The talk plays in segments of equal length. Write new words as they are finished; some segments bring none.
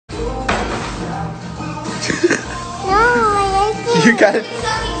gotta...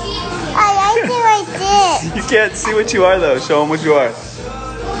 I like it like this. You can't see what you are though. Show them what you are.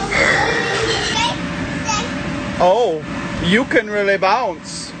 Oh, you can really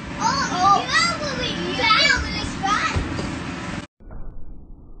bounce.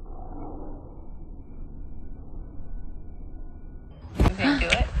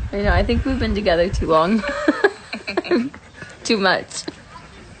 I know, I think we've been together too long. Too much.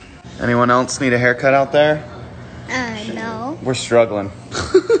 Anyone else need a haircut out there? No. We're struggling.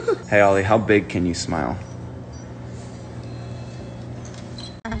 Hey Ollie, how big can you smile?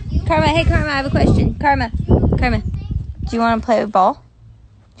 Karma, hey Karma, I have a question. Karma, do you want to play with ball? Do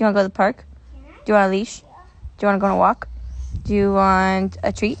you want to go to the park? Do you want a leash? Do you want to go on a walk? Do you want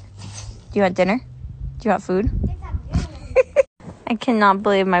a treat? Do you want dinner? Do you want food? I cannot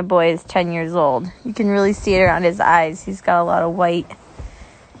believe my boy is 10 years old. You can really see it around his eyes. He's got a lot of white.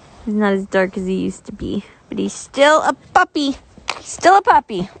 He's not as dark as he used to be. But he's still a puppy. Still a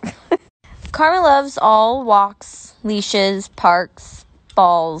puppy. Karma loves all walks, leashes, parks,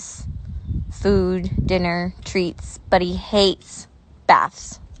 balls, food, dinner, treats. But he hates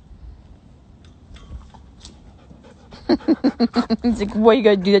baths. He's like, why you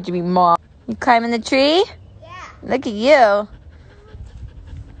gotta do that to me, Mom? You climbing the tree? Yeah. Look at you.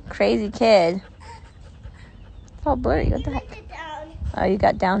 Crazy kid. It's all blurry. What the heck? Oh, you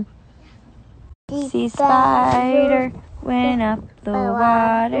got down? Sea spider went up the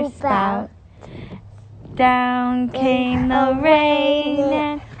water spout. Down came the rain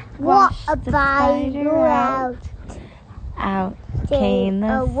and washed the spider out. Out came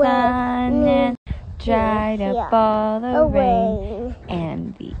the sun and dried up all the rain.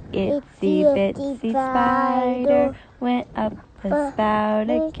 And the itsy bitsy spider went up the spout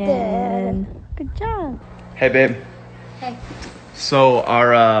again. Good job. Hey babe. Hey. So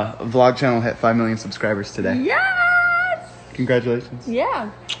our vlog channel hit 5 million subscribers today. Yes! Congratulations. Yeah.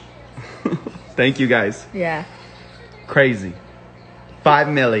 Thank you guys. Yeah. Crazy. 5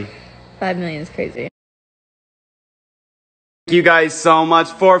 milli. 5 million is crazy. Thank you guys so much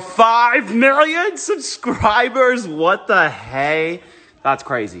for 5 million subscribers. What the hey? That's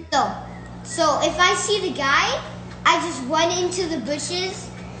crazy. So if I see the guy, I just run into the bushes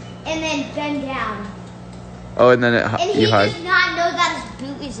and then bend down. Oh, and then And he you hide. does not know that his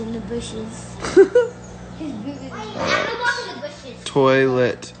boot is in the bushes. His boot is in the bushes.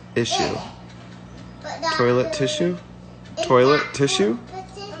 Toilet issue. Toilet tissue? Toilet tissue?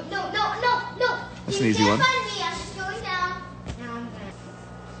 No. That's an easy one. I'm just going down.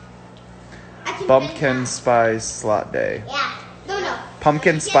 Pumpkin spice latte. Yeah. No.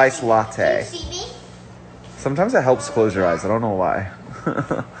 Pumpkin spice Can latte. you see me? Sometimes it helps close your eyes. I don't know why.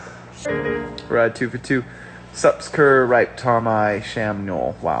 Ride 2 for 2. Subscur ripe tomai sham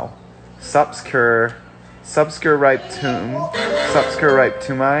nul. Wow. Subscur ripe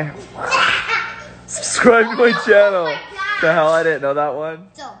tomai. Subscribe to my channel. The hell, I didn't know that one.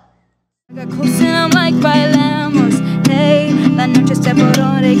 So. Close and I'm like bailamos. Hey, la noche se